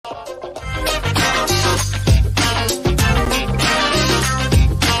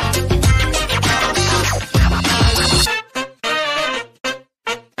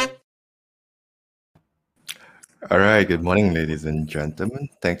All right, good morning, ladies and gentlemen.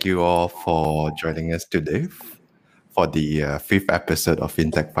 Thank you all for joining us today for the fifth episode of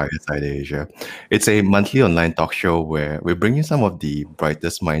FinTech Fireside Asia. It's a monthly online talk show where we bring you some of the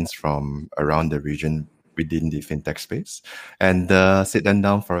brightest minds from around the region within the FinTech space and sit them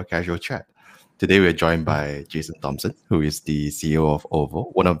down for a casual chat. Today, we're joined by Jason Thompson, who is the CEO of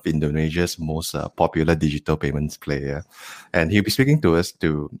OVO, one of Indonesia's most popular digital payments player. And he'll be speaking to us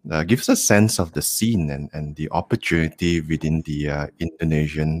to give us a sense of the scene and the opportunity within the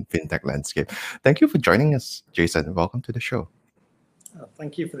Indonesian fintech landscape. Thank you for joining us, Jason. Welcome to the show.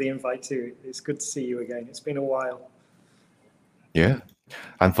 Thank you for the invite too. It's good to see you again. It's been a while. Yeah.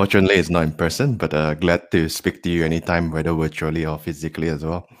 Unfortunately, it's not in person, but glad to speak to you anytime, whether virtually or physically as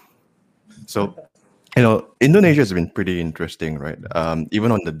well. So, Indonesia has been pretty interesting, right?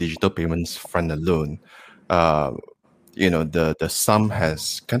 Even on the digital payments front alone, the sum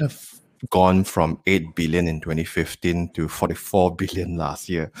has kind of gone from 8 billion in 2015 to 44 billion last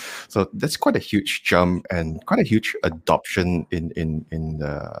year. So that's quite a huge jump and quite a huge adoption in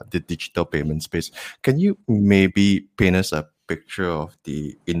the digital payment space. Can you maybe paint us a picture of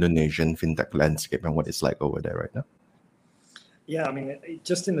the Indonesian fintech landscape and what it's like over there right now? Yeah, I mean,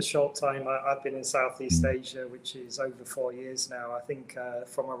 just in the short time I've been in Southeast Asia, which is over 4 years now, I think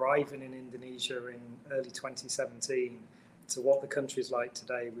from arriving in Indonesia in early 2017 to what the country's like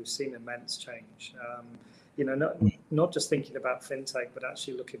today, we've seen immense change. Not just thinking about fintech, but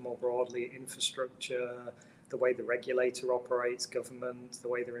actually looking more broadly at infrastructure, the way the regulator operates, government, the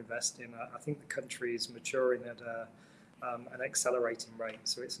way they're investing. I think the country is maturing at an accelerating rate,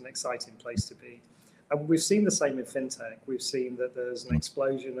 so it's an exciting place to be. And we've seen the same in fintech. We've seen that there's an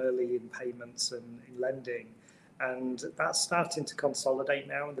explosion early in payments and in lending, and that's starting to consolidate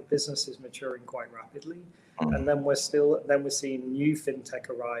now, and the business is maturing quite rapidly. And then we're seeing new fintech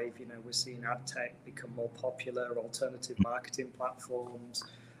arrive. We're seeing ad tech become more popular, alternative marketing platforms,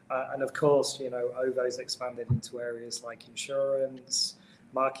 and of course, OVO's expanded into areas like insurance,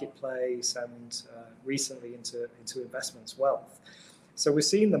 marketplace, and recently into investments, wealth. So we're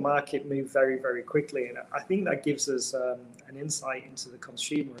seeing the market move very, very quickly, and I think that gives us an insight into the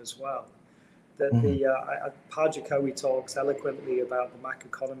consumer as well. That Pak Jokowi talks eloquently about the MAC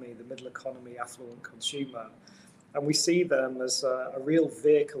economy, the middle economy, affluent consumer, and we see them as a real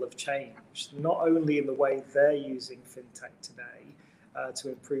vehicle of change, not only in the way they're using fintech today to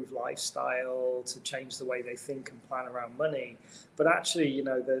improve lifestyle, to change the way they think and plan around money, but actually,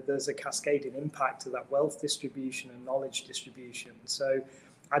 there's a cascading impact to that wealth distribution and knowledge distribution. So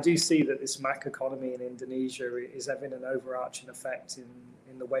I do see that this MAC economy in Indonesia is having an overarching effect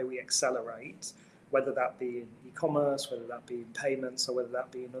in the way we accelerate, whether that be in e-commerce, whether that be in payments, or whether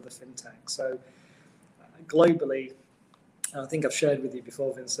that be in other fintech. So globally, I think I've shared with you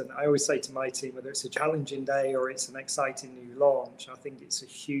before, Vincent, I always say to my team, whether it's a challenging day or it's an exciting new launch, I think it's a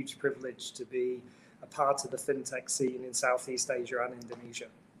huge privilege to be a part of the fintech scene in Southeast Asia and Indonesia.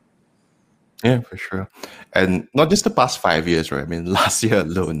 Yeah, for sure. And not just the past 5 years, right? I mean, last year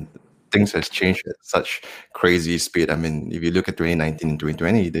alone, things has changed at such crazy speed. I mean, if you look at 2019 and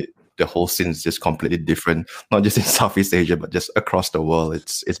 2020, the whole scene is just completely different, not just in Southeast Asia, but just across the world.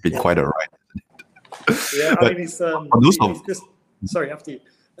 It's been quite a ride. Yeah, I mean, it's just, sorry, after you.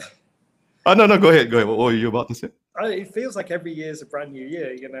 Oh, no, go ahead. What were you about to say? It feels like every year is a brand new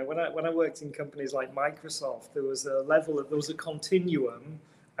year. When I worked in companies like Microsoft, there was a continuum,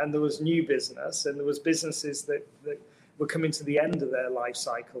 and there was new business, and there was businesses that were coming to the end of their life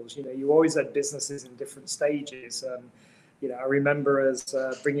cycles. You always had businesses in different stages. I remember us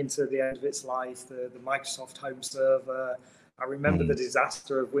bringing to the end of its life the Microsoft Home Server. I remember the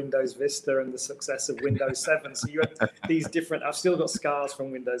disaster of Windows Vista and the success of Windows 7. So you had these different, I've still got scars from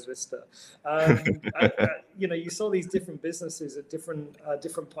Windows Vista. You saw these different businesses at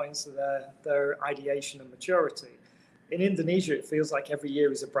different points of their ideation and maturity. In Indonesia, it feels like every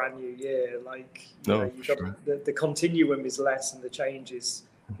year is a brand new year. The continuum is less and the change is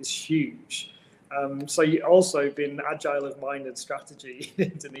huge. So you've also been agile of mind and strategy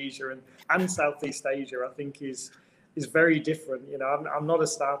in Indonesia and Southeast Asia, I think is very different. I'm not a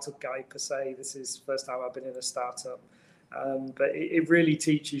startup guy per se. This is the first time I've been in a startup, but it really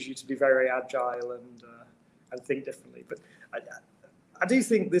teaches you to be very agile and think differently. But I do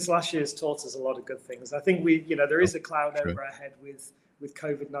think this last year has taught us a lot of good things. I think there is a cloud over our head with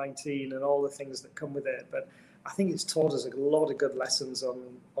COVID-19 and all the things that come with it, but I think it's taught us a lot of good lessons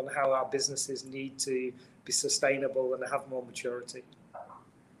on how our businesses need to be sustainable and have more maturity.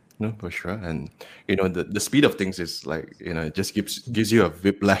 No, for sure. And the speed of things is like, it just gives you a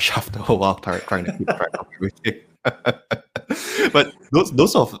whiplash after a while trying to keep track of everything. But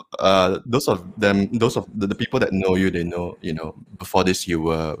those of them, those of the people that know you, they know, before this you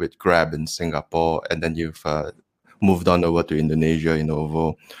were with Grab in Singapore, and then you've moved on over to Indonesia in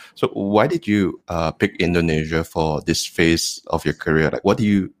OVO. So why did you pick Indonesia for this phase of your career? Like, what do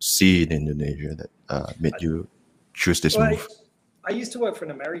you see in Indonesia that made you choose this Well, move? I used to work for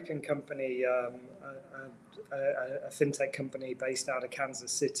an American company, a fintech company based out of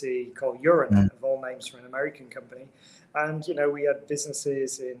Kansas City called Euronet, of all names for an American company. And, we had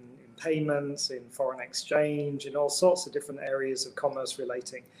businesses in payments, in foreign exchange, in all sorts of different areas of commerce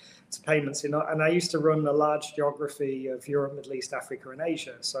relating to payments. And I used to run a large geography of Europe, Middle East, Africa, and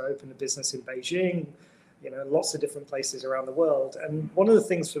Asia. So I opened a business in Beijing, lots of different places around the world. And one of the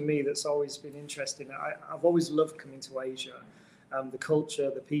things for me that's always been interesting, I've always loved coming to Asia. The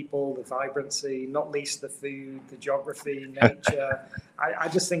culture, the people, the vibrancy, not least the food, the geography, nature. I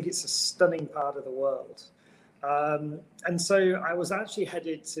just think it's a stunning part of the world. And so I was actually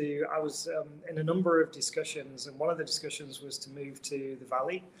I was in a number of discussions, and one of the discussions was to move to the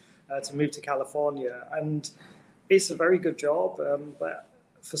Valley, to move to California. And it's a very good job, but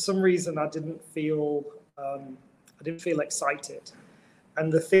for some reason I didn't feel excited. And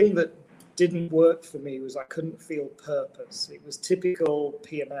the thing that didn't work for me was I couldn't feel purpose. It was typical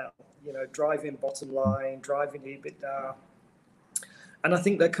P&L, driving bottom line, driving EBITDA. And I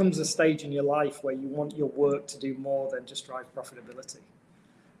think there comes a stage in your life where you want your work to do more than just drive profitability.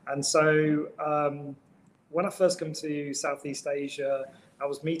 And so when I first came to Southeast Asia, I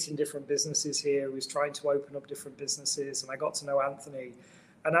was meeting different businesses here. I was trying to open up different businesses, and I got to know Anthony.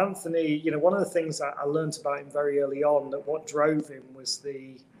 And Anthony, one of the things that I learned about him very early on, that what drove him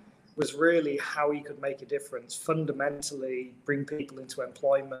was really how he could make a difference, fundamentally bring people into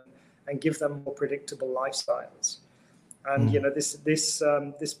employment and give them more predictable lifestyles. And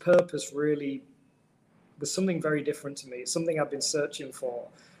this purpose really was something very different to me. It's something I've been searching for.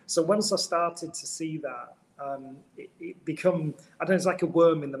 So once I started to see that, it become, I don't know, it's like a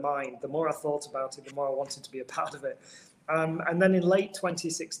worm in the mind. The more I thought about it, the more I wanted to be a part of it. And then in late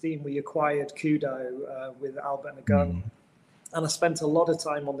 2016, we acquired Kudo with Albert Nagung. And I spent a lot of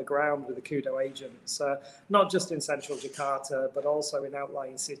time on the ground with the Kudo agents, not just in central Jakarta, but also in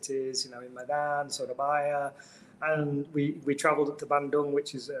outlying cities, in Medan, Surabaya. And we traveled up to Bandung,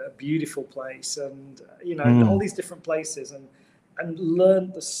 which is a beautiful place, and, all these different places, and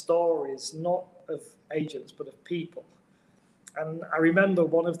learned the stories, not of agents, but of people. And I remember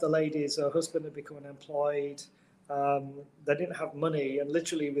one of the ladies, her husband had become unemployed. They didn't have money, and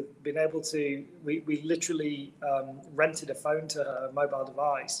literally we've been able to, we literally rented a phone to her, a mobile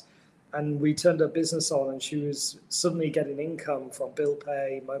device, and we turned her business on, and she was suddenly getting income from bill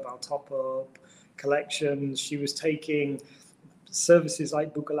pay, mobile top up, collections. She was taking services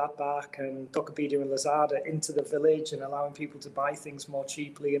like Bukalapak and Tokopedia and Lazada into the village and allowing people to buy things more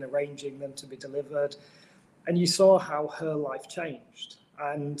cheaply and arranging them to be delivered. And you saw how her life changed.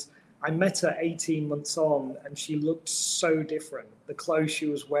 And I met her 18 months on, and she looked so different. The clothes she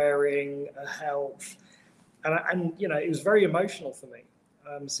was wearing, her health. And it was very emotional for me,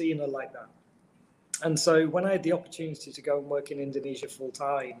 seeing her like that. And so when I had the opportunity to go and work in Indonesia full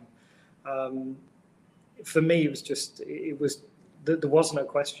time, for me, there was no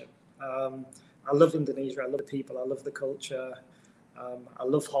question. I love Indonesia. I love the people. I love the culture. I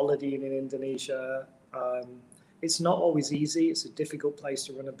love holidaying in Indonesia. It's not always easy. It's a difficult place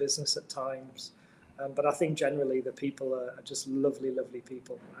to run a business at times. But I think generally the people are just lovely, lovely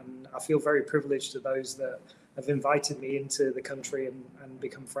people. And I feel very privileged to those that have invited me into the country and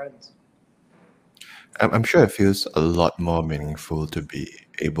become friends. I'm sure it feels a lot more meaningful to be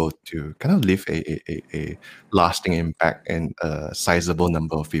able to kind of leave a lasting impact in a sizable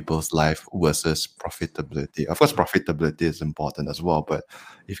number of people's life versus profitability. Of course, profitability is important as well, but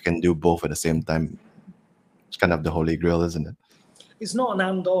if you can do both at the same time, it's kind of the holy grail, isn't it? It's not an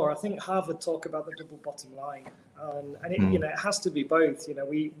and/or. I think Harvard talk about the double bottom line, and it has to be both.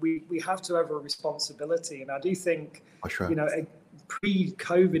 We have to have a responsibility, and I do think, For sure.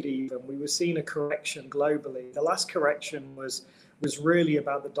 Pre-COVID even, we were seeing a correction globally. The last correction was really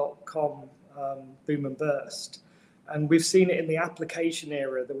about the dot-com boom and burst. And we've seen it in the application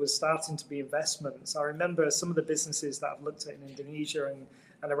era. There was starting to be investments. I remember some of the businesses that I've looked at in Indonesia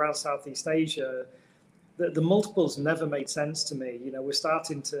and around Southeast Asia, the multiples never made sense to me. We're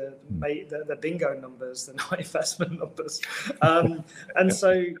starting to make the bingo numbers, they're not investment numbers. And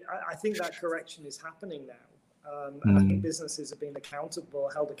so I think that correction is happening now. And I think businesses are being held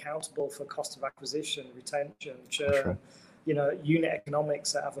accountable for cost of acquisition, retention, churn, unit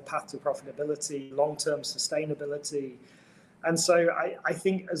economics that have a path to profitability, long-term sustainability. And so I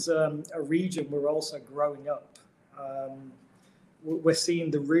think as a region, we're also growing up. we're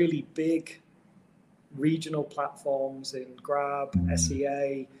seeing the really big regional platforms in Grab,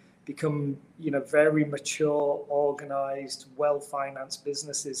 SEA become, very mature, organized, well-financed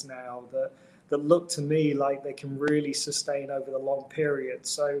businesses now that look to me like they can really sustain over the long period.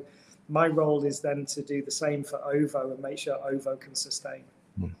 So my role is then to do the same for OVO and make sure OVO can sustain.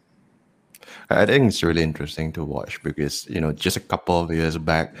 I think it's really interesting to watch because, just a couple of years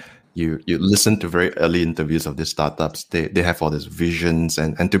back, you listen to very early interviews of these startups. They have all these visions,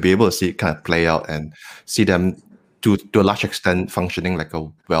 and to be able to see it kind of play out and see them to a large extent functioning like a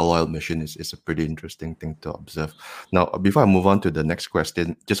well-oiled machine is a pretty interesting thing to observe. Now, before I move on to the next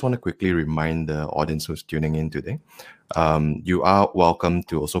question, just want to quickly remind the audience who's tuning in today, you are welcome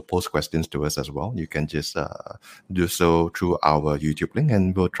to also post questions to us as well. You can just do so through our YouTube link,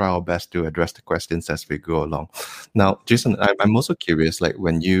 and we'll try our best to address the questions as we go along. Now, Jason, I'm also curious, like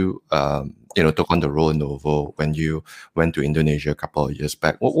when you took on the role in OVO, when you went to Indonesia a couple of years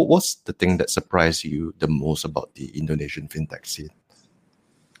back, what was the thing that surprised you the most about the Indonesian fintech scene?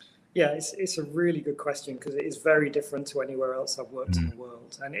 Yeah, it's a really good question because it is very different to anywhere else I've worked in the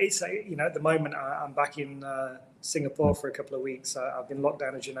world. And it's, at the moment, I'm back in Singapore for a couple of weeks. I've been locked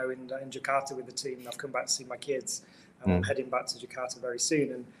down, as you know, in Jakarta with the team. I've come back to see my kids, and I'm heading back to Jakarta very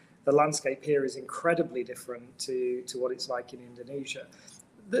soon. And the landscape here is incredibly different to what it's like in Indonesia.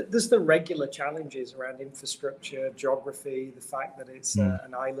 There's the regular challenges around infrastructure, geography, the fact that it's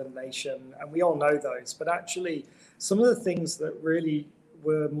an island nation, and we all know those. But actually, some of the things that really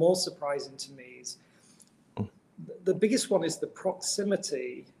were more surprising to me is the biggest one is the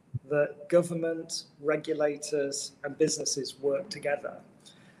proximity that government, regulators, and businesses work together.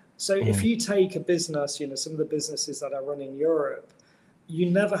 So if you take a business, some of the businesses that I run in Europe, you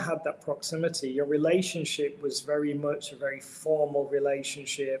never had that proximity. Your relationship was very much a very formal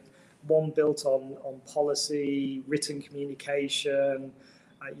relationship, one built on policy, written communication.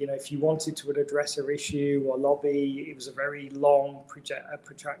 If you wanted to address an issue or lobby, it was a very long,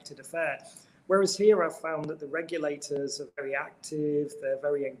 protracted affair. Whereas here I've found that the regulators are very active, they're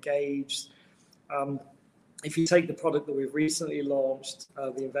very engaged. If you take the product that we've recently launched,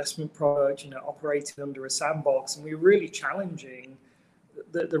 the investment product, operating under a sandbox, and we're really challenging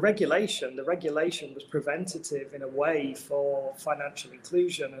the regulation. The regulation was preventative in a way for financial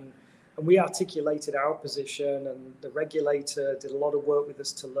inclusion, and we articulated our position, and the regulator did a lot of work with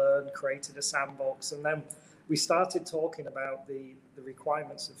us to learn, created a sandbox, and then we started talking about the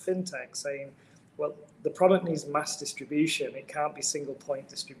requirements of fintech, saying, well, the product needs mass distribution. It can't be single point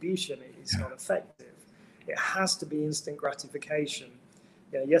distribution. It's not effective. It has to be instant gratification.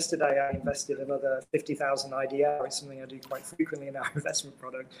 Yesterday I invested another 50,000 IDR. It's something I do quite frequently in our investment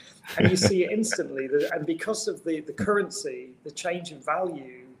product. And you see it instantly. And because of the currency, the change in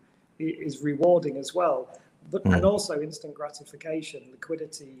value is rewarding as well. But and also instant gratification,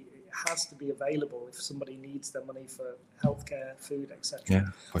 liquidity has to be available if somebody needs their money for healthcare, food, etc. Yeah,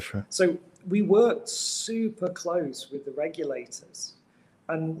 for sure. So we worked super close with the regulators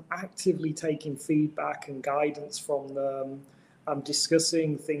and actively taking feedback and guidance from them.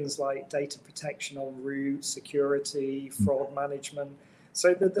 Discussing things like data protection en route, security, fraud management.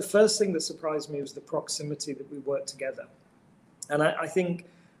 So the first thing that surprised me was the proximity that we worked together. And I think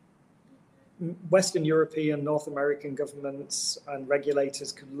Western European, North American governments and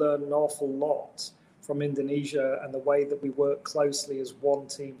regulators could learn an awful lot from Indonesia and the way that we work closely as one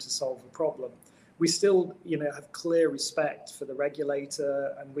team to solve a problem. We still, have clear respect for the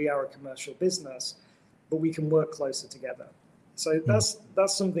regulator, and we are a commercial business, but we can work closer together. So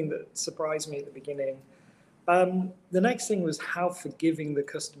that's something that surprised me at the beginning. The next thing was how forgiving the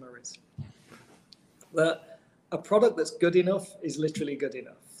customer is. That a product that's good enough is literally good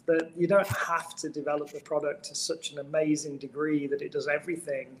enough. That you don't have to develop the product to such an amazing degree that it does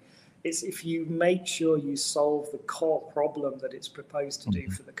everything. It's if you make sure you solve the core problem that it's proposed to do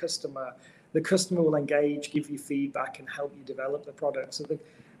for the customer will engage, give you feedback, and help you develop the product. So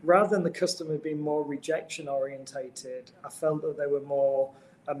rather than the customer being more rejection orientated, I felt that they were more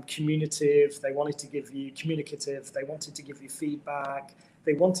communicative. They wanted to give you feedback.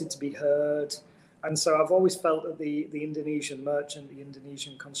 They wanted to be heard. And so I've always felt that the Indonesian merchant, the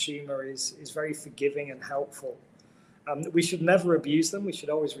Indonesian consumer is very forgiving and helpful. We should never abuse them. We should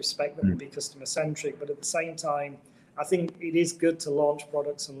always respect them and be customer centric. But at the same time, I think it is good to launch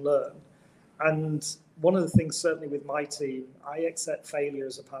products and learn. And one of the things, certainly with my team, I accept failure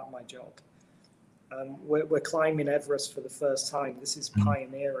as a part of my job. We're climbing Everest for the first time. This is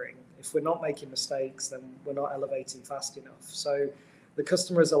pioneering. If we're not making mistakes, then we're not elevating fast enough. So the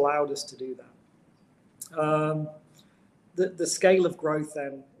customer has allowed us to do that. the scale of growth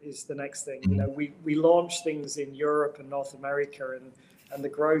then is the next thing. You know, we launch things in Europe and North America, and the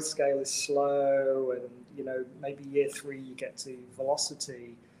growth scale is slow, and you know, maybe year 3 you get to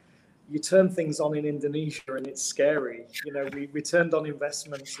velocity. You turn things on in Indonesia and it's scary. You know, we turned on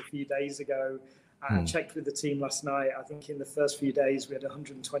investments a few days ago. I checked with the team last night. I think in the first few days we had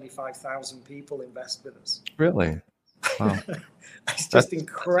 125,000 people invest with us. Really? Wow. It's just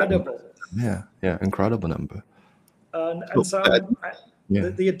incredible. Yeah, incredible number. And so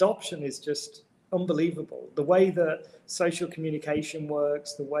the adoption is just unbelievable. The way that social communication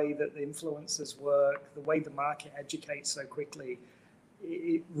works, the way that the influencers work, the way the market educates so quickly,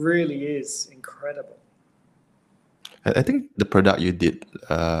 it really is incredible. I think the product you did,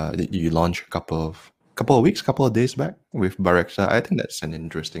 you launched a couple of days back with Bareksa. I think that's an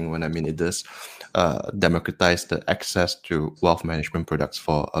interesting one. I mean, it does democratize the access to wealth management products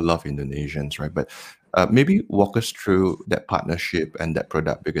for a lot of Indonesians, right? But maybe walk us through that partnership and that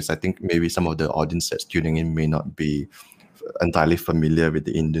product, because I think maybe some of the audience that's tuning in may not be entirely familiar with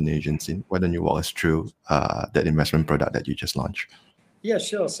the Indonesian scene. Why don't you walk us through that investment product that you just launched? Yeah,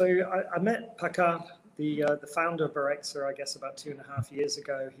 sure. So I met Pakar, the founder of Bareksa, I guess about 2.5 years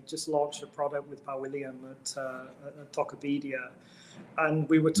ago. He just launched a product with Pak William at Tokopedia. And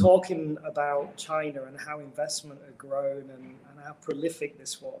we were talking about China and how investment had grown and how prolific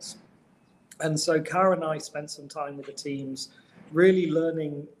this was. And so Kara and I spent some time with the teams really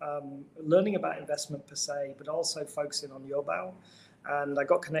learning about investment per se, but also focusing on Youbao. And I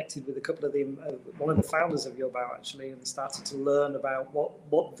got connected with a couple of one of the founders of Youbao actually, and started to learn about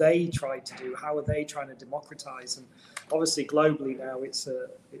what they tried to do, how are they trying to democratize. And obviously globally now it's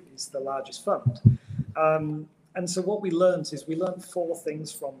the largest fund. And so what we learned 4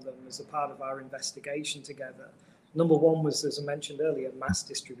 things from them as a part of our investigation together. Number 1 was, as I mentioned earlier, mass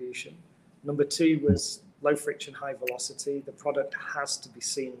distribution. Number 2 was low friction, high velocity. The product has to be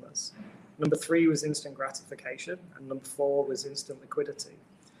seamless. Number 3 was instant gratification, and number 4 was instant liquidity.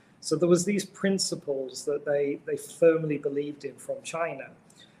 So there was these principles that they firmly believed in from China.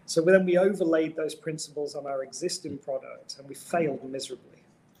 So then we overlaid those principles on our existing product, and we failed miserably.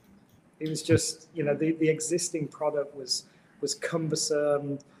 It was just, you know, the existing product was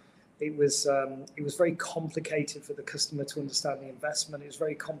cumbersome. It was very complicated for the customer to understand the investment. It was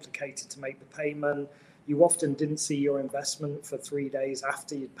very complicated to make the payment. You often didn't see your investment for 3 days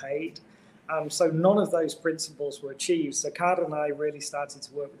after you'd paid. So none of those principles were achieved. So Kara and I really started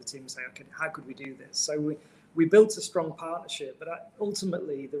to work with the team and say, okay, how could we do this? So we built a strong partnership, but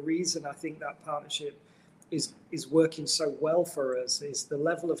ultimately the reason I think that partnership is working so well for us is the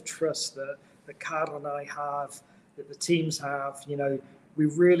level of trust that Kara and I have, that the teams have. You know, we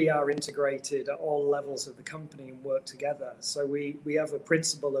really are integrated at all levels of the company and work together. So we have a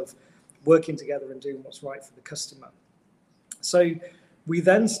principle of working together and doing what's right for the customer. So we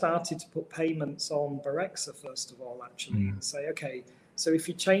then started to put payments on Bareksa, first of all, actually, and say, okay, so if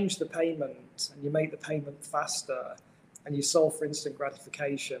you change the payment and you make the payment faster and you solve for instant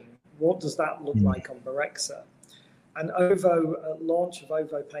gratification, what does that look like on Bareksa? And at launch of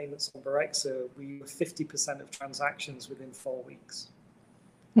OVO payments on Bareksa, we were 50% of transactions within 4 weeks.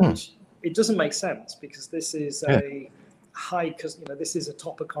 Which it doesn't make sense, because this is a high, you know, this is a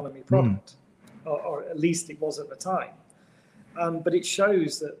top economy product, or at least it was at the time. But it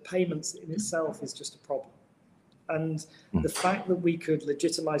shows that payments in itself is just a problem. And the fact that we could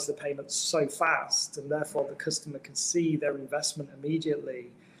legitimize the payments so fast, and therefore the customer could see their investment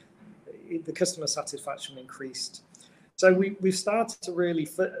immediately, the customer satisfaction increased. So we've started to really,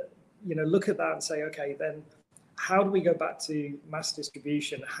 you know, look at that and say, okay, then how do we go back to mass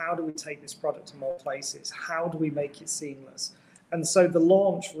distribution? How do we take this product to more places? How do we make it seamless? And so the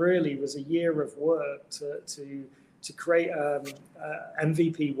launch really was a year of work to create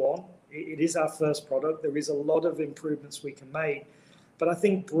MVP 1. It is our first product. There is a lot of improvements we can make. But I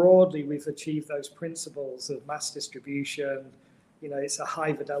think broadly we've achieved those principles of mass distribution. You know, it's a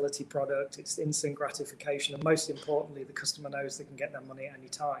high fidelity product. It's instant gratification. And most importantly, the customer knows they can get their money at any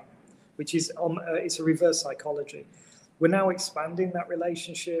time, which is, it's a reverse psychology. We're now expanding that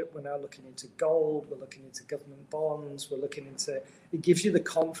relationship. We're now looking into gold. We're looking into government bonds. We're looking into, it gives you the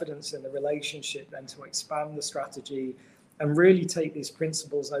confidence in the relationship then to expand the strategy and really take these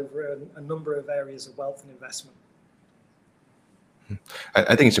principles over a number of areas of wealth and investment.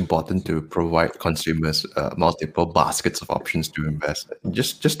 I think it's important to provide consumers multiple baskets of options to invest,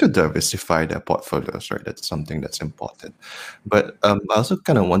 just to diversify their portfolios, right? That's something that's important. But I also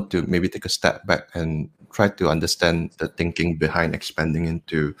kind of want to maybe take a step back and try to understand the thinking behind expanding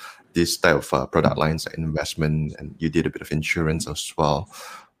into this type of product lines like investment, and you did a bit of insurance as well.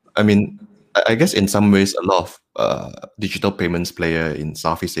 I mean, I guess in some ways, a lot of digital payments player in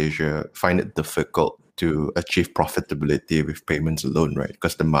Southeast Asia find it difficult to achieve profitability with payments alone, right?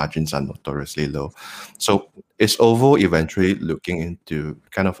 Because the margins are notoriously low. So is OVO eventually looking into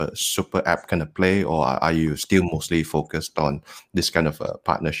kind of a super app kind of play, or are you still mostly focused on this kind of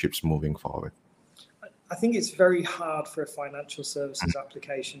partnerships moving forward? I think it's very hard for a financial services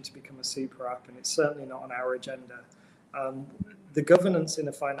application to become a super app, and it's certainly not on our agenda. The governance in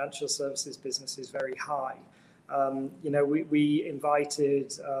a financial services business is very high. We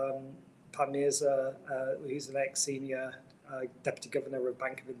invited Pak Mirza, who's an ex-senior Deputy Governor of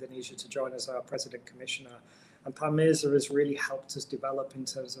Bank of Indonesia, to join as our President Commissioner. And Pak Mirza has really helped us develop in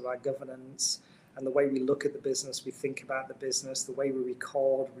terms of our governance and the way we look at the business, we think about the business, the way we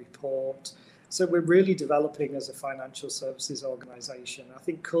record, report. So we're really developing as a financial services organization. I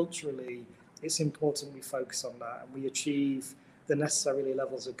think culturally, it's important we focus on that and we achieve the necessary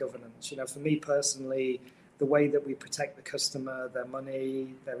levels of governance. For me personally, the way that we protect the customer, their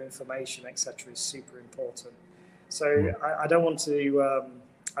money, their information, etc., is super important. So I don't want to.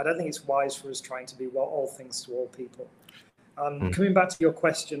 I don't think it's wise for us trying to be all things to all people. Coming back to your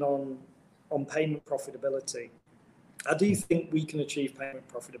question on payment profitability, I do think we can achieve payment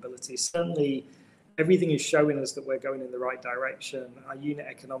profitability. Certainly, everything is showing us that we're going in the right direction. Our unit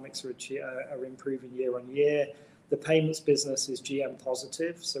economics are improving year on year. The payments business is GM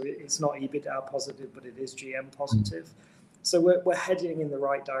positive, so it's not EBITDA positive, but it is GM positive. So we're heading in the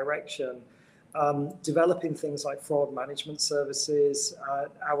right direction. Developing things like fraud management services.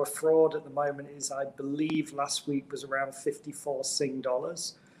 Our fraud at the moment is, I believe, last week was around 54 Sing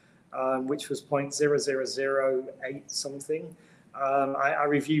dollars. Which was 0.0008 something. I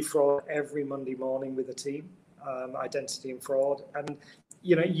review fraud every Monday morning with the team, identity and fraud. And,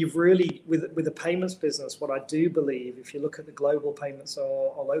 you've really, with the payments business, what I do believe, if you look at the global payments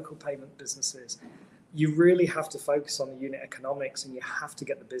or local payment businesses, you really have to focus on the unit economics and you have to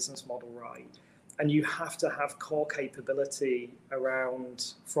get the business model right. And you have to have core capability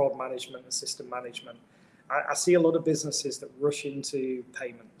around fraud management and system management. I see a lot of businesses that rush into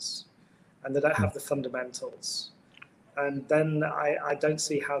payments and they don't have the fundamentals. And then I don't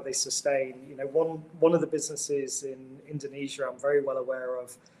see how they sustain. One of the businesses in Indonesia I'm very well aware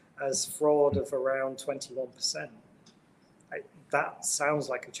of has fraud of around 21%. That sounds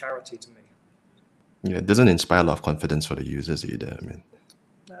like a charity to me. Yeah, it doesn't inspire a lot of confidence for the users either.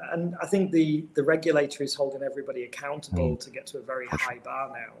 And I think the regulator is holding everybody accountable to get to a very high bar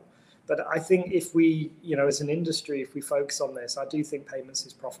now. But I think if we, as an industry, if we focus on this, I do think payments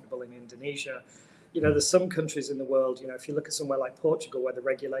is profitable in Indonesia. There's some countries in the world, if you look at somewhere like Portugal, where the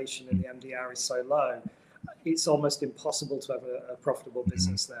regulation in the MDR is so low, it's almost impossible to have a profitable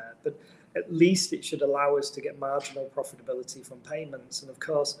business there. But at least it should allow us to get marginal profitability from payments. And of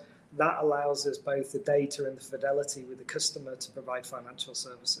course, that allows us both the data and the fidelity with the customer to provide financial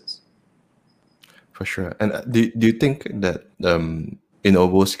services. For sure. And do you think that in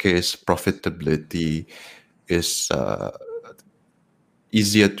OVO's case, profitability is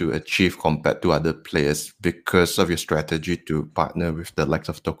easier to achieve compared to other players because of your strategy to partner with the likes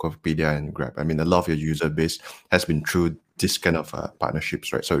of Tokopedia and Grab? A lot of your user base has been through this kind of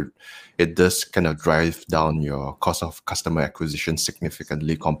partnerships, right? So it does kind of drive down your cost of customer acquisition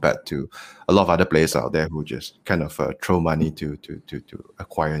significantly compared to a lot of other players out there who just kind of throw money to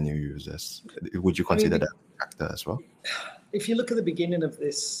acquire new users. Would you consider that a factor as well? If you look at the beginning of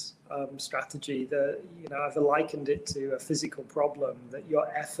this strategy, I've likened it to a physical problem, that your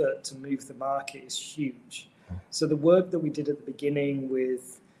effort to move the market is huge. So the work that we did at the beginning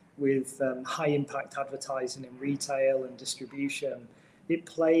with high impact advertising in retail and distribution, it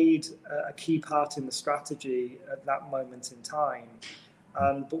played a key part in the strategy at that moment in time.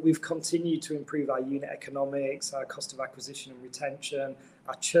 But we've continued to improve our unit economics, our cost of acquisition and retention.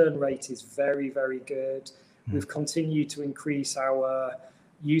 Our churn rate is very, very good. We've continued to increase our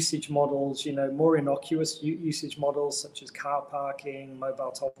usage models, more innocuous usage models such as car parking,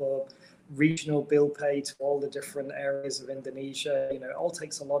 mobile top-up, regional bill pay to all the different areas of Indonesia. It all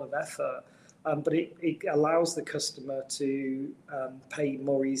takes a lot of effort, but it allows the customer to pay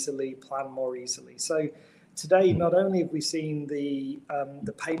more easily, plan more easily. So today, not only have we seen the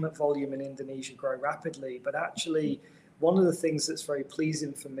payment volume in Indonesia grow rapidly, but actually one of the things that's very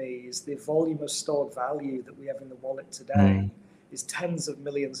pleasing for me is the volume of stored value that we have in the wallet today is tens of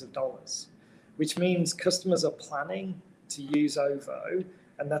millions of dollars, which means customers are planning to use OVO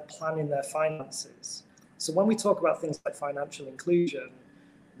and they're planning their finances. So when we talk about things like financial inclusion,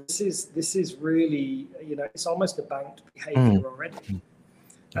 this is really, it's almost a banked behavior already.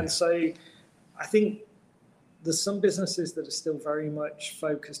 And so I think There's some businesses that are still very much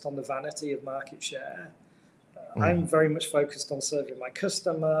focused on the vanity of market share. I'm very much focused on serving my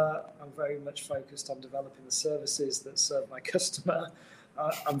customer. I'm very much focused on developing the services that serve my customer.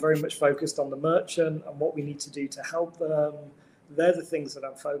 I'm very much focused on the merchant and what we need to do to help them. They're the things that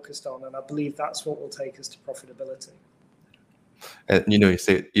I'm focused on, and I believe that's what will take us to profitability. And you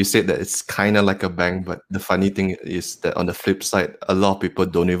said that it's kind of like a bank, but the funny thing is that on the flip side, a lot of people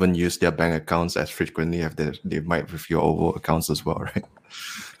don't even use their bank accounts as frequently as they might with your OVO accounts as well, right?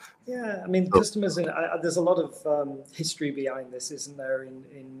 Yeah, I mean, customers, there's a lot of history behind this, isn't there,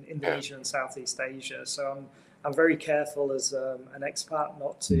 in Indonesia and Southeast Asia. So I'm very careful as an expat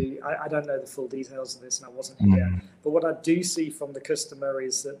not to, I don't know the full details of this and I wasn't here, but what I do see from the customer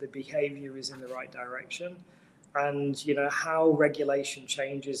is that the behavior is in the right direction. And, how regulation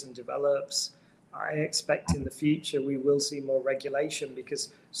changes and develops, I expect in the future we will see more regulation because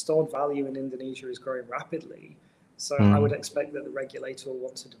stored value in Indonesia is growing rapidly. So I would expect that the regulator will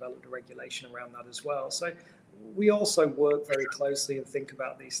want to develop the regulation around that as well. So we also work very closely and think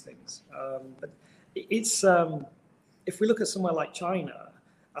about these things. But it's if we look at somewhere like China,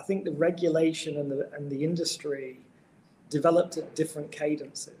 I think the regulation and the industry developed at different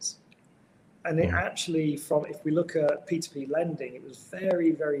cadences. And it actually, if we look at P2P lending, it was very,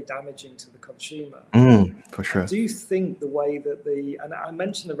 very damaging to the consumer. For sure. I do think the way that and I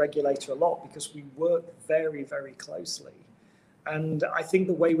mention the regulator a lot because we work very, very closely. And I think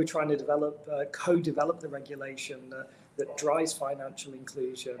the way we're trying to co-develop the regulation that drives financial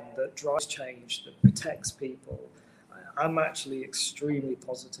inclusion, that drives change, that protects people, I'm actually extremely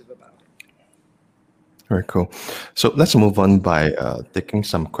positive about it. Very cool. So let's move on by taking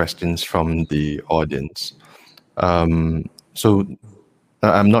some questions from the audience. So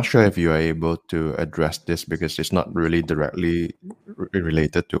I'm not sure if you are able to address this because it's not really directly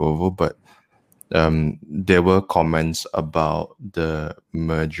related to OVO, but there were comments about the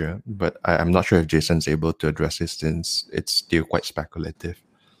merger, but I'm not sure if Jason's able to address it since it's still quite speculative.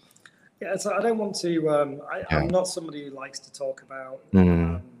 Yeah, so I don't want to, I'm not somebody who likes to talk about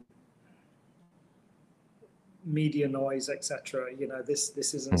media noise, etc.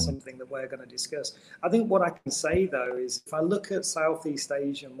 This isn't something that we're going to discuss. I think what I can say though is if I look at Southeast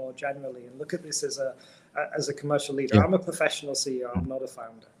Asia more generally and look at this as a commercial leader, I'm a professional CEO, I'm not a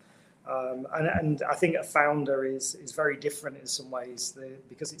founder. And I think a founder is very different in some ways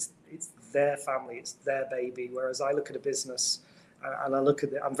because it's their family, it's their baby. Whereas I look at a business and I look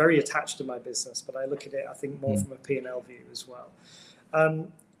at it, I'm very attached to my business, but I look at it, I think more from a P&L view as well.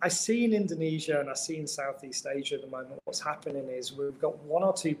 I see in Indonesia and I see in Southeast Asia at the moment, what's happening is we've got one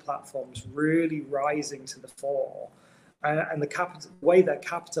or two platforms really rising to the fore. And the way they're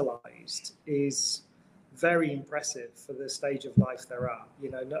capitalized is very impressive for the stage of life they're at.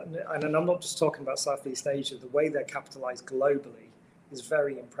 And I'm not just talking about Southeast Asia, the way they're capitalized globally is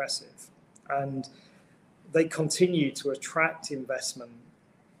very impressive. And they continue to attract investment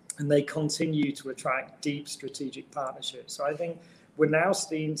and they continue to attract deep strategic partnerships. So I think we're now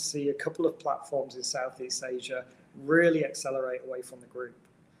starting to see a couple of platforms in Southeast Asia really accelerate away from the group.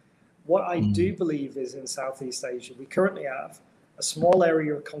 What I do believe is in Southeast Asia, we currently have a small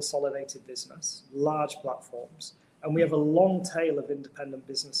area of consolidated business, large platforms, and we have a long tail of independent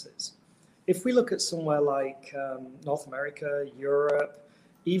businesses. If we look at somewhere like North America, Europe,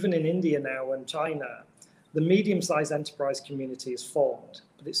 even in India now and China, the medium-sized enterprise community is formed,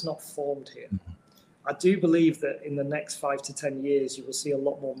 but it's not formed here. I do believe that in the next 5 to 10 years, you will see a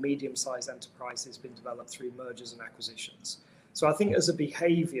lot more medium-sized enterprises being developed through mergers and acquisitions. So I think as a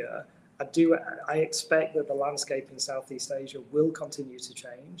behavior, I expect that the landscape in Southeast Asia will continue to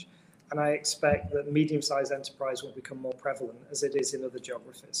change. And I expect that medium-sized enterprise will become more prevalent as it is in other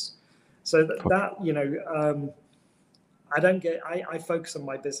geographies. So I focus on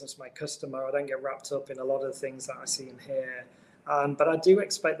my business, my customer. I don't get wrapped up in a lot of things that I see and hear. But I do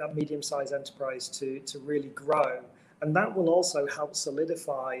expect that medium-sized enterprise to really grow. And that will also help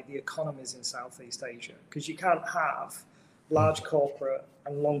solidify the economies in Southeast Asia, because you can't have large corporate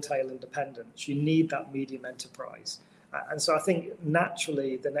and long-tail independence. You need that medium enterprise. And so I think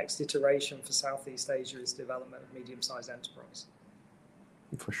naturally the next iteration for Southeast Asia is development of medium-sized enterprise.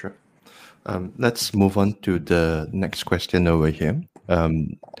 For sure. Let's move on to the next question over here.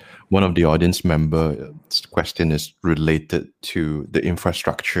 One of the audience members' question is related to the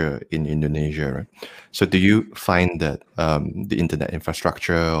infrastructure in Indonesia. Right? So do you find that the internet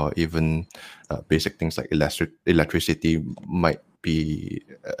infrastructure or even basic things like electricity might be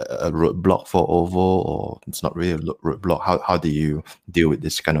a roadblock for OVO, or it's not really a roadblock? How do you deal with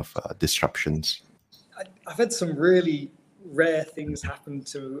this kind of disruptions? I've had some really rare things happen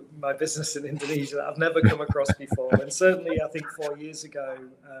to my business in Indonesia that I've never come across before. And certainly, I think 4 years ago,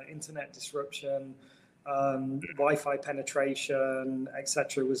 internet disruption, Wi-Fi penetration,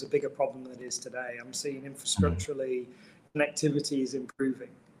 etc., was a bigger problem than it is today. I'm seeing infrastructurally connectivity is improving,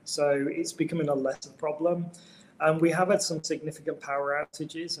 so it's becoming a lesser problem. And we have had some significant power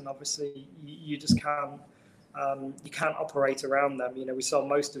outages, and obviously you just can't operate around them. You know, we saw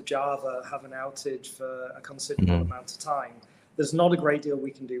most of Java have an outage for a considerable amount of time. There's not a great deal we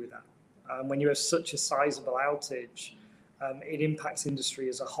can do with that. When you have such a sizable outage, it impacts industry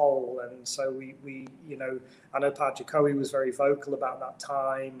as a whole. And so we you know, I know Pat Jokowi was very vocal about that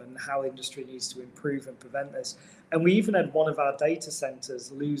time and how industry needs to improve and prevent this. And we even had one of our data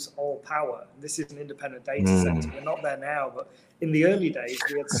centers lose all power. This is an independent data center. We're not there now, but in the early days,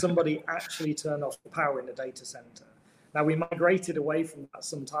 we had somebody actually turn off the power in the data center. Now, we migrated away from that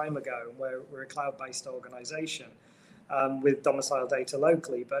some time ago, and we're a cloud-based organization with domicile data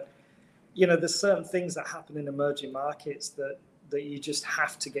locally. But, you know, there's certain things that happen in emerging markets that you just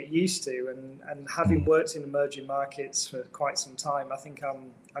have to get used to. And having worked in emerging markets for quite some time, I think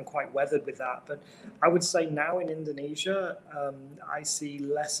I'm quite weathered with that. But I would say now in Indonesia, I see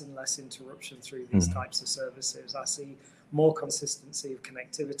less and less interruption through these types of services. I see more consistency of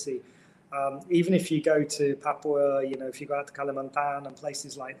connectivity. Even if you go to Papua, you know, if you go out to Kalimantan and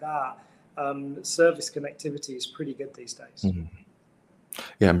places like that, service connectivity is pretty good these days.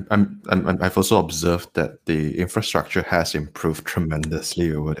 Yeah, I've also observed that the infrastructure has improved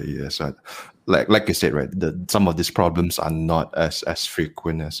tremendously over the years. Like you said, right, some of these problems are not as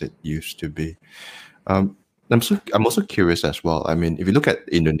frequent as it used to be. I'm also curious as well. I mean, if you look at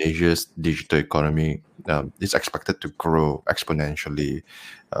Indonesia's digital economy, it's expected to grow exponentially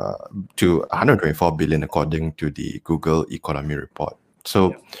to 124 billion according to the Google Economy Report.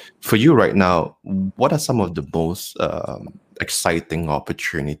 So, for you right now, what are some of the most exciting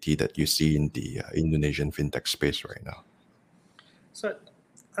opportunity that you see in the Indonesian fintech space right now? So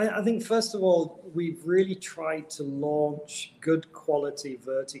I think, first of all, we've really tried to launch good quality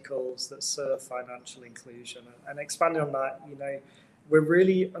verticals that serve financial inclusion. And expanding on that, you know, we're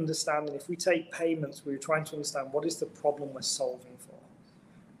really understanding, if we take payments, we're trying to understand what is the problem we're solving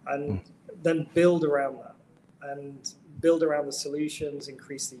for, and then build around that, and build around the solutions,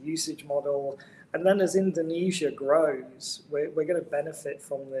 increase the usage model. And then as Indonesia grows, we're going to benefit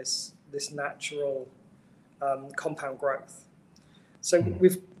from this natural compound growth. So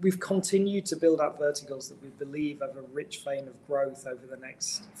we've continued to build out verticals that we believe have a rich vein of growth over the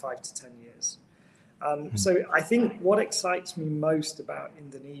next 5 to 10 years. So I think what excites me most about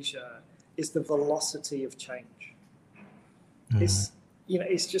Indonesia is the velocity of change. It's, you know,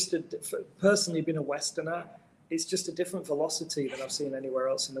 it's just personally being a Westerner, it's just a different velocity than I've seen anywhere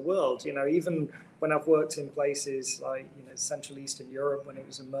else in the world. You know, even when I've worked in places like, you know, Central Eastern Europe when it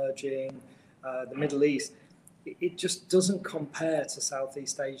was emerging, the Middle East, it just doesn't compare to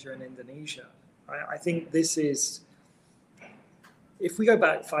Southeast Asia and Indonesia. I think this is, if we go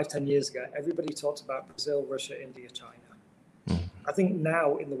back 5-10 years ago, everybody talked about Brazil, Russia, India, China. I think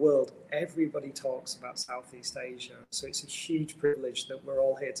now in the world, everybody talks about Southeast Asia. So it's a huge privilege that we're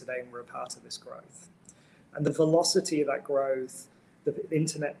all here today and we're a part of this growth. And the velocity of that growth, the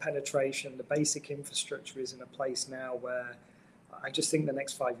internet penetration, the basic infrastructure is in a place now where I just think the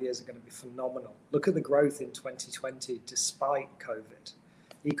next 5 years are going to be phenomenal. Look at the growth in 2020, despite COVID.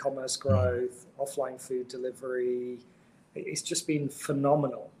 E-commerce growth, offline food delivery, it's just been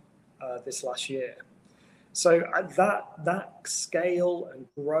phenomenal this last year. So that scale and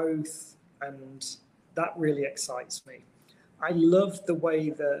growth, and that really excites me. I love the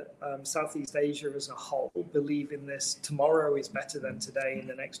way that Southeast Asia as a whole believe in this. Tomorrow is better than today in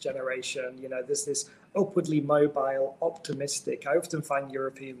the next generation. You know, there's this upwardly mobile, optimistic. I often find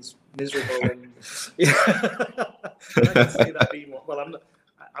Europeans miserable. And I can see that being well. I'm not.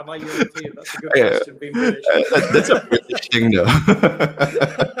 Am I European? That's a good question. Being British. That's a British thing, though.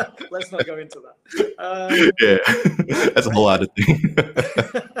 Let's not go into that. That's a whole other thing.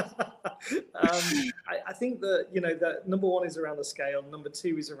 I think that, you know, that number one is around the scale. Number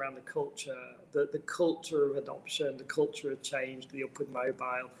two is around the culture, the culture of adoption, the culture of change, the upward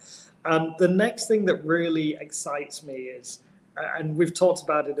mobile. The next thing that really excites me is, and we've talked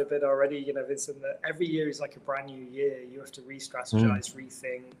about it a bit already, you know, Vincent, that every year is like a brand new year. You have to re-strategize,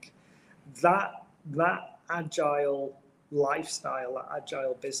 rethink. That agile lifestyle, that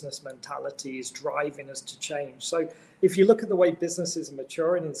agile business mentality is driving us to change. So if you look at the way businesses are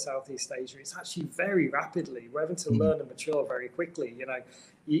maturing in Southeast Asia, it's actually very rapidly. We're having to learn and mature very quickly. You know,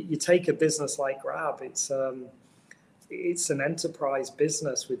 you take a business like Grab, it's an enterprise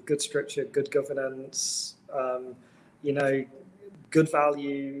business with good structure, good governance, good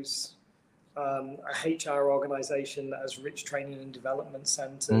values, a HR organization that has rich training and development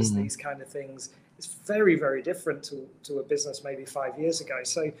centers, these kind of things. It's very, very different to a business maybe 5 years ago.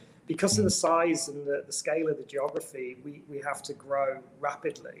 So because of the size and the scale of the geography, we have to grow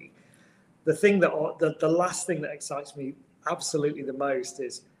rapidly. The last thing that excites me absolutely the most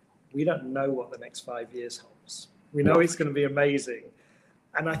is we don't know what the next 5 years holds. We know it's going to be amazing.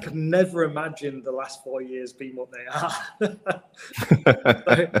 And I could never imagine the last 4 years being what they are.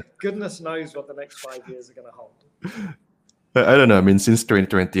 So goodness knows what the next 5 years are going to hold. I don't know. I mean, since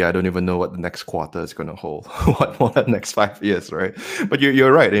 2020, I don't even know what the next quarter is going to hold. what the next 5 years, right? But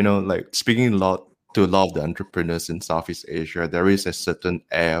you're right. Like speaking to a lot of the entrepreneurs in Southeast Asia, there is a certain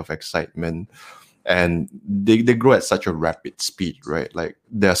air of excitement, and they grow at such a rapid speed, right? Like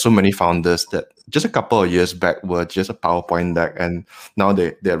there are so many founders that just a couple of years back were just a PowerPoint deck, and now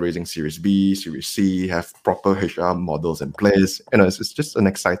they're raising Series B, Series C, have proper HR models in place. It's just an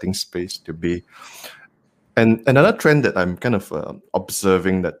exciting space to be. And another trend that I'm kind of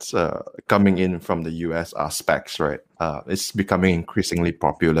observing that's coming in from the US are SPACs, right? It's becoming increasingly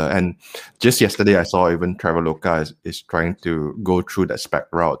popular. And just yesterday, I saw even Traveloka is trying to go through that SPAC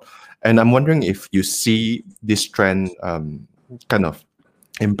route. And I'm wondering if you see this trend kind of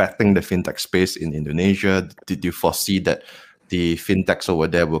impacting the fintech space in Indonesia. Did you foresee that the fintechs over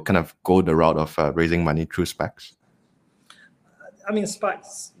there will kind of go the route of raising money through SPACs? I mean,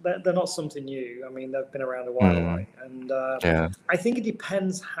 SPACs, they're not something new. I mean, they've been around a while, right? And I think it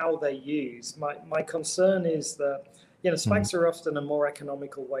depends how they're used. My concern is that, SPACs are often a more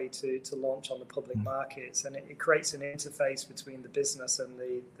economical way to launch on the public markets, and it creates an interface between the business and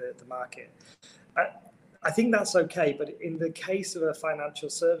the market. I think that's okay, but in the case of a financial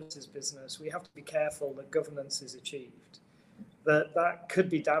services business, we have to be careful that governance is achieved. That could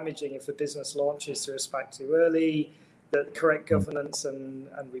be damaging if a business launches through a SPAC too early, that correct governance and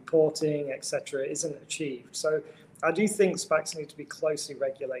reporting, etc., isn't achieved. So I do think SPACs need to be closely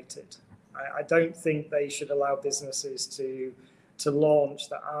regulated. I don't think they should allow businesses to launch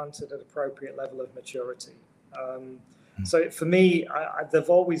that aren't at an appropriate level of maturity. So for me, they've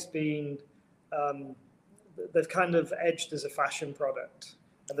always been, they've kind of edged as a fashion product,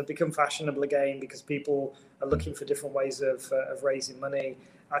 and they've become fashionable again because people are looking for different ways of raising money.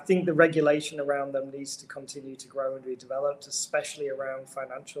 I think the regulation around them needs to continue to grow and be developed, especially around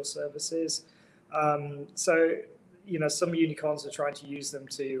financial services. Some unicorns are trying to use them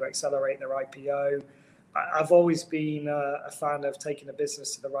to accelerate their IPO. I've always been a fan of taking a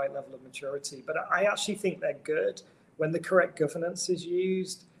business to the right level of maturity, but I actually think they're good when the correct governance is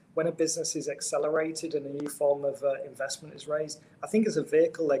used, when a business is accelerated and a new form of investment is raised. I think as a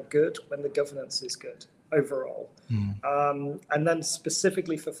vehicle, they're good when the governance is good overall. And then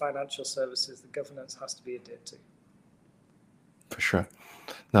specifically for financial services, the governance has to be adhered to. For sure.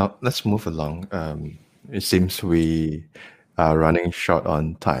 Now, let's move along. It seems we are running short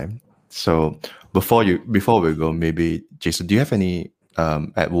on time. So before we go, maybe, Jason, do you have any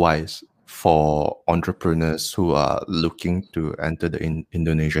advice for entrepreneurs who are looking to enter the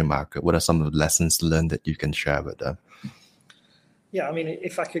Indonesian market? What are some of the lessons learned that you can share with them? Yeah, I mean,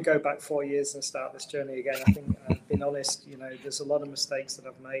 if I could go back 4 years and start this journey again, I think, being honest, there's a lot of mistakes that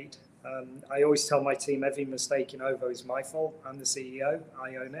I've made. I always tell my team every mistake in OVO is my fault. I'm the CEO.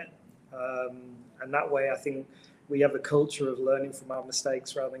 I own it. And that way, I think we have a culture of learning from our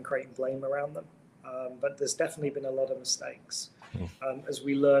mistakes rather than creating blame around them. But there's definitely been a lot of mistakes as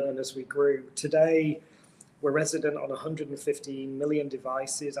we learn and as we grew. Today, we're resident on 115 million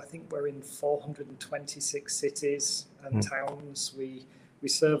devices. I think we're in 426 cities and towns. We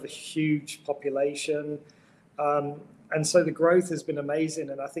serve a huge population. And so the growth has been amazing.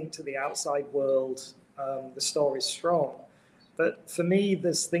 And I think to the outside world, the story's strong. But for me,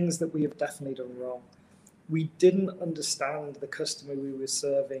 there's things that we have definitely done wrong. We didn't understand the customer we were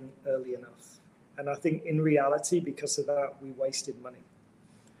serving early enough. And I think in reality, because of that, we wasted money.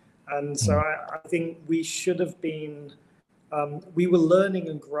 And so I think we should have been, we were learning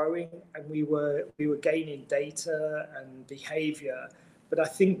and growing, and we were gaining data and behavior. But I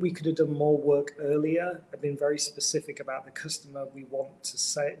think we could have done more work earlier and been very specific about the customer we want to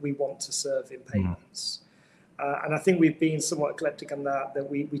serve in payments. And I think we've been somewhat eclectic on that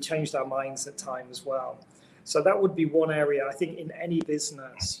we changed our minds at time as well. So that would be one area. I think in any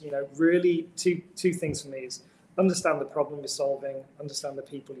business, really two things for me is understand the problem you're solving, understand the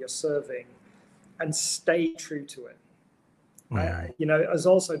people you're serving, and stay true to it. As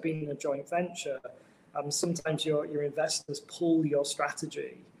also being in a joint venture, sometimes your investors pull your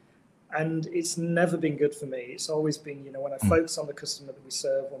strategy, and it's never been good for me. It's always been, when I focus on the customer that we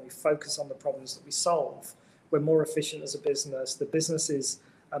serve, when we focus on the problems that we solve, we're more efficient as a business. The business is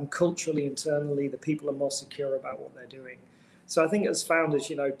culturally, internally, the people are more secure about what they're doing. So I think as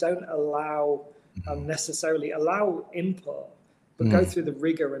founders, don't allow necessarily allow input, but go through the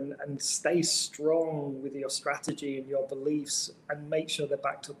rigor and stay strong with your strategy and your beliefs and make sure they're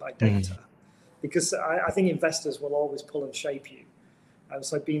backed up by data. Because I think investors will always pull and shape you.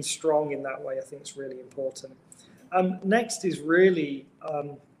 So being strong in that way, I think is really important. Next is really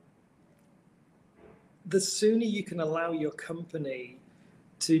the sooner you can allow your company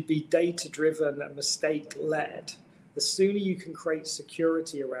to be data-driven and mistake-led, the sooner you can create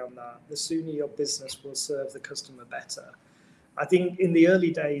security around that, the sooner your business will serve the customer better. I think in the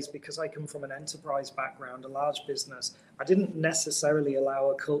early days, because I come from an enterprise background, a large business, I didn't necessarily allow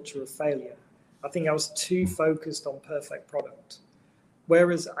a culture of failure. I think I was too focused on perfect product.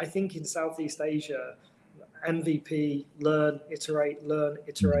 Whereas I think in Southeast Asia, MVP, learn, iterate, learn,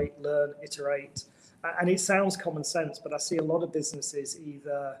 iterate, learn, iterate. And it sounds common sense, but I see a lot of businesses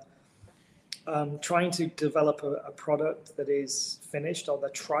either trying to develop a product that is finished, or they're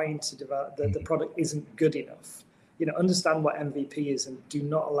trying to develop the product isn't good enough. Understand what MVP is and do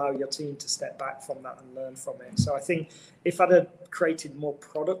not allow your team to step back from that and learn from it. So I think if I'd have created more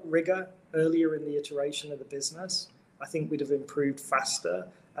product rigor earlier in the iteration of the business, I think we'd have improved faster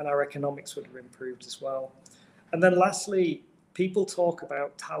and our economics would have improved as well. And then lastly, people talk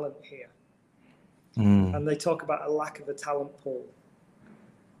about talent here. And they talk about a lack of a talent pool.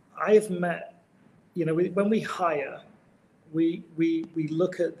 I have met, when we hire, we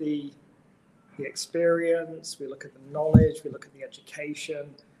look at the experience, we look at the knowledge, we look at the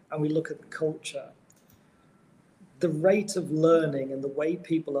education, and we look at the culture. The rate of learning and the way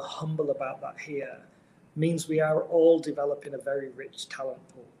people are humble about that here means we are all developing a very rich talent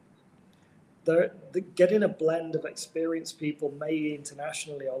pool. Getting a blend of experienced people, maybe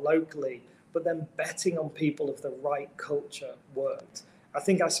internationally or locally, but then betting on people of the right culture worked. I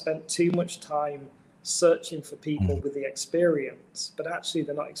think I spent too much time searching for people with the experience, but actually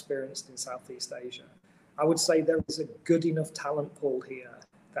they're not experienced in Southeast Asia. I would say there is a good enough talent pool here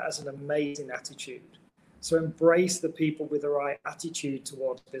that has an amazing attitude. So embrace the people with the right attitude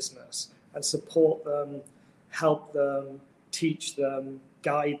towards business and support them, help them, teach them,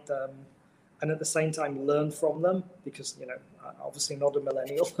 guide them, and at the same time learn from them, because obviously not a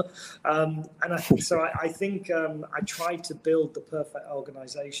millennial. And I think I tried to build the perfect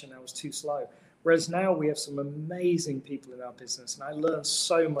organization. I was too slow. Whereas now we have some amazing people in our business, and I learned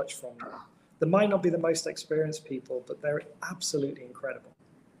so much from them. They might not be the most experienced people, but they're absolutely incredible.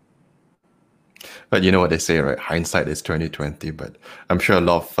 But you know what they say, right? Hindsight is 20/20. But I'm sure a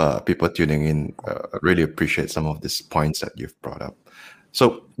lot of people tuning in really appreciate some of these points that you've brought up.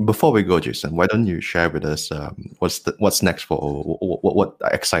 So before we go, Jason, why don't you share with us what's next for what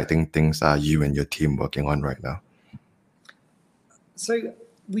exciting things are you and your team working on right now? So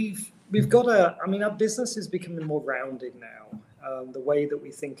we've got our business is becoming more rounded now. The way that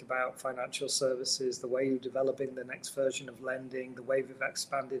we think about financial services, the way we're developing the next version of lending, the way we've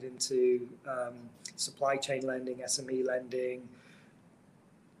expanded into supply chain lending, SME lending,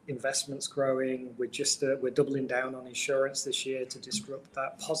 investments growing. We're doubling down on insurance this year to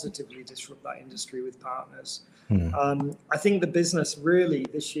positively disrupt that industry with partners. I think the business really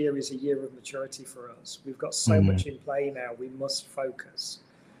this year is a year of maturity for us. We've got so much in play now. We must focus.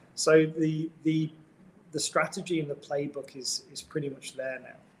 So the strategy and the playbook is pretty much there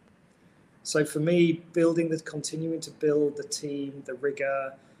now. So for me, continuing to build the team, the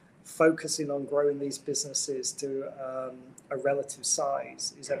rigor, focusing on growing these businesses to a relative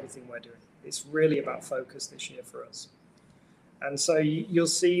size is everything we're doing. It's really about focus this year for us. And so you'll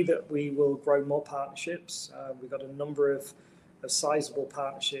see that we will grow more partnerships. We've got a number of sizable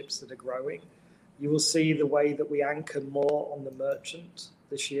partnerships that are growing. You will see the way that we anchor more on the merchant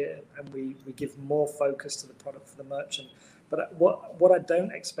this year, and we give more focus to the product for the merchant. But what I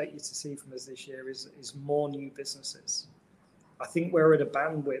don't expect you to see from us this year is more new businesses. I think we're at a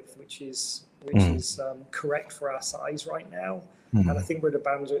bandwidth which is correct for our size right now. And I think we're at a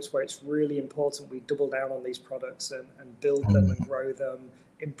bandwidth where it's really important we double down on these products and build them and grow them,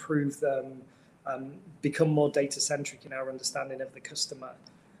 improve them, become more data-centric in our understanding of the customer.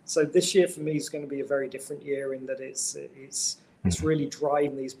 So this year for me is going to be a very different year in that it's really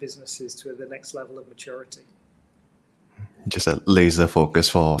driving these businesses to the next level of maturity. Just a laser focus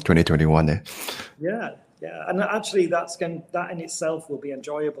for 2021. Eh? Yeah. And actually that in itself will be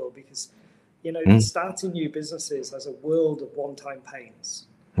enjoyable because, starting new businesses has a world of one-time pains.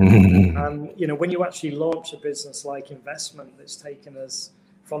 When you actually launch a business like investment that's taken us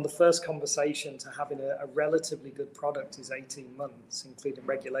from the first conversation to having a relatively good product is 18 months, including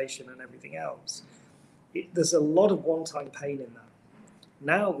regulation and everything else. there's a lot of one-time pain in that.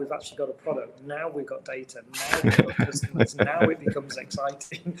 Now we've actually got a product. Now we've got data. Now we've got customers. Now it becomes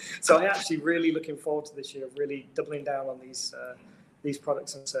exciting. So I'm actually really looking forward to this year, really doubling down on these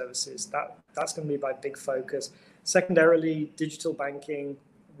products and services. That's going to be my big focus. Secondarily, digital banking.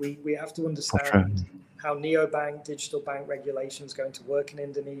 We have to understand how neobank, digital bank regulation is going to work in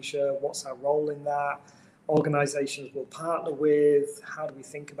Indonesia. What's our role in that? Organizations we'll partner with. How do we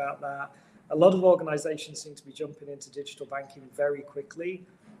think about that? A lot of organizations seem to be jumping into digital banking very quickly.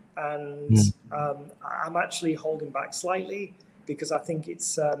 And I'm actually holding back slightly because I think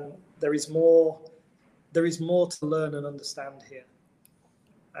it's there is more to learn and understand here.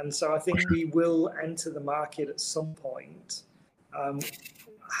 And so I think we will enter the market at some point.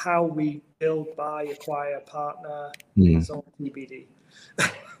 How we build, buy, acquire, partner is on TBD.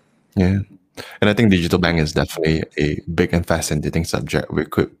 Yeah. And I think digital bank is definitely a big and fascinating subject. We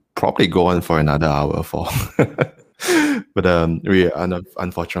could probably go on for another hour for, but we are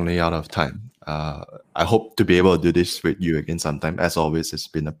unfortunately out of time. I hope to be able to do this with you again sometime. As always, it's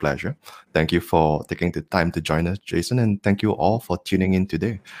been a pleasure. Thank you for taking the time to join us, Jason, and thank you all for tuning in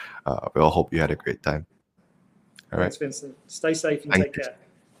today. We all hope you had a great time. All right. Thanks, Vincent. Stay safe and take care.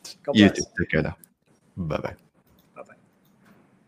 God You bless. too. Take care now. Bye-bye.